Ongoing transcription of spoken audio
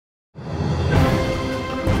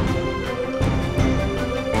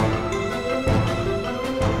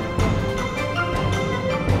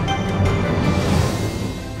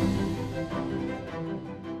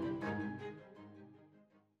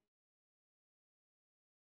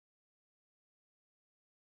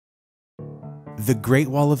The Great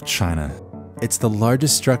Wall of China. It's the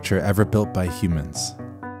largest structure ever built by humans.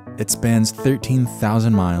 It spans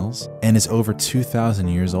 13,000 miles and is over 2,000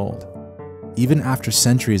 years old. Even after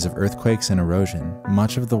centuries of earthquakes and erosion,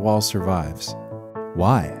 much of the wall survives.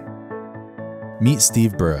 Why? Meet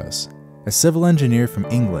Steve Burrows, a civil engineer from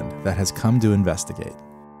England that has come to investigate.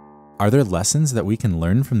 Are there lessons that we can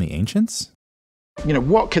learn from the ancients? You know,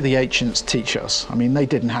 what could the ancients teach us? I mean, they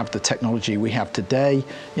didn't have the technology we have today.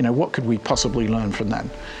 You know, what could we possibly learn from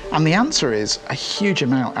them? And the answer is a huge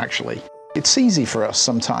amount, actually. It's easy for us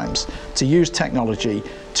sometimes to use technology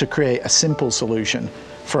to create a simple solution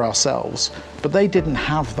for ourselves, but they didn't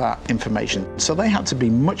have that information. So they had to be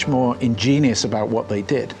much more ingenious about what they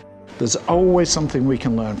did. There's always something we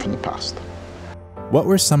can learn from the past. What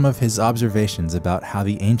were some of his observations about how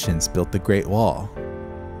the ancients built the Great Wall?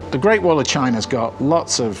 The Great Wall of China's got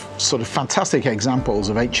lots of sort of fantastic examples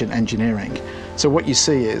of ancient engineering. So what you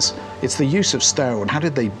see is, it's the use of stone. How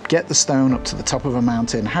did they get the stone up to the top of a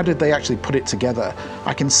mountain? How did they actually put it together?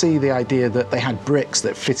 I can see the idea that they had bricks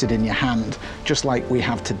that fitted in your hand, just like we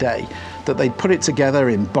have today. That they'd put it together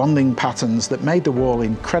in bonding patterns that made the wall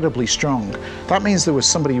incredibly strong. That means there was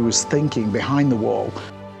somebody who was thinking behind the wall.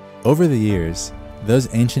 Over the years,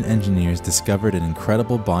 those ancient engineers discovered an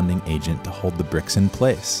incredible bonding agent to hold the bricks in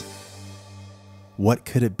place. What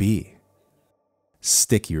could it be?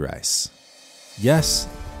 Sticky rice. Yes,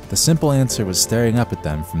 the simple answer was staring up at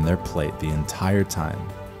them from their plate the entire time.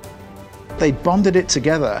 They bonded it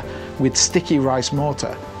together with sticky rice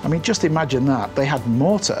mortar. I mean, just imagine that. They had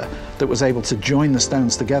mortar that was able to join the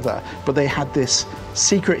stones together, but they had this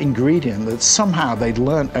secret ingredient that somehow they'd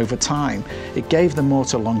learnt over time. It gave the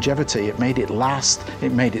mortar longevity, it made it last,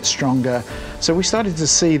 it made it stronger. So we started to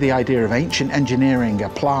see the idea of ancient engineering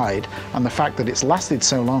applied, and the fact that it's lasted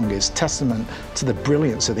so long is testament to the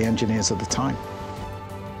brilliance of the engineers of the time.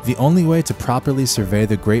 The only way to properly survey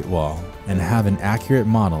the Great Wall and have an accurate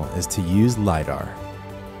model is to use LiDAR.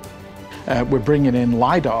 We're bringing in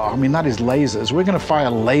LiDAR. I mean, that is lasers. We're going to fire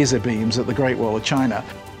laser beams at the Great Wall of China.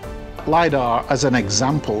 LiDAR as an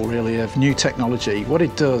example, really, of new technology, what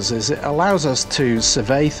it does is it allows us to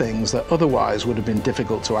survey things that otherwise would have been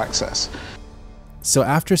difficult to access. So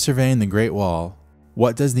after surveying the Great Wall,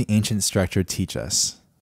 what does the ancient structure teach us?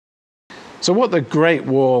 So what the Great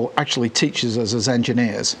Wall actually teaches us as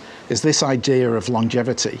engineers is this idea of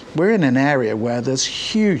longevity. We're in an area where there's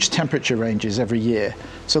huge temperature ranges every year.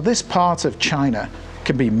 So this part of China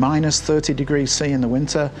can be minus 30 degrees C in the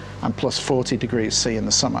winter and plus 40 degrees C in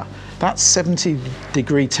the summer. That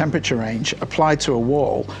 70-degree temperature range applied to a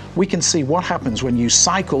wall, we can see what happens when you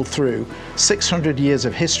cycle through 600 years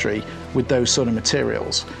of history with those sort of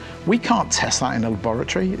materials. We can't test that in a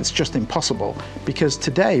laboratory, it's just impossible, because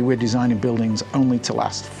today we're designing buildings only to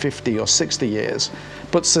last 50 or 60 years.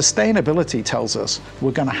 But sustainability tells us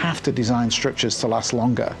we're going to have to design structures to last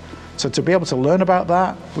longer. So to be able to learn about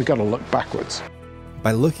that, we've got to look backwards.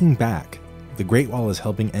 By looking back, the Great Wall is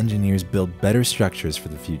helping engineers build better structures for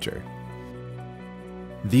the future.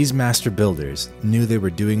 These master builders knew they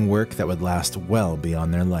were doing work that would last well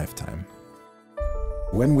beyond their lifetime.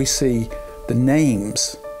 When we see the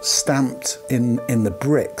names stamped in the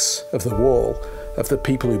bricks of the wall of the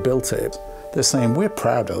people who built it, they're saying, we're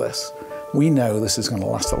proud of this. We know this is going to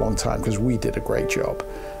last a long time because we did a great job.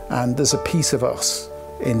 And there's a piece of us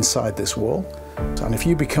inside this wall. And if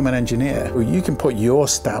you become an engineer, you can put your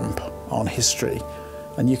stamp on history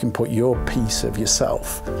and you can put your piece of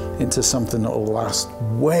yourself into something that will last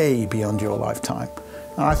way beyond your lifetime.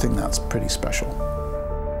 And I think that's pretty special.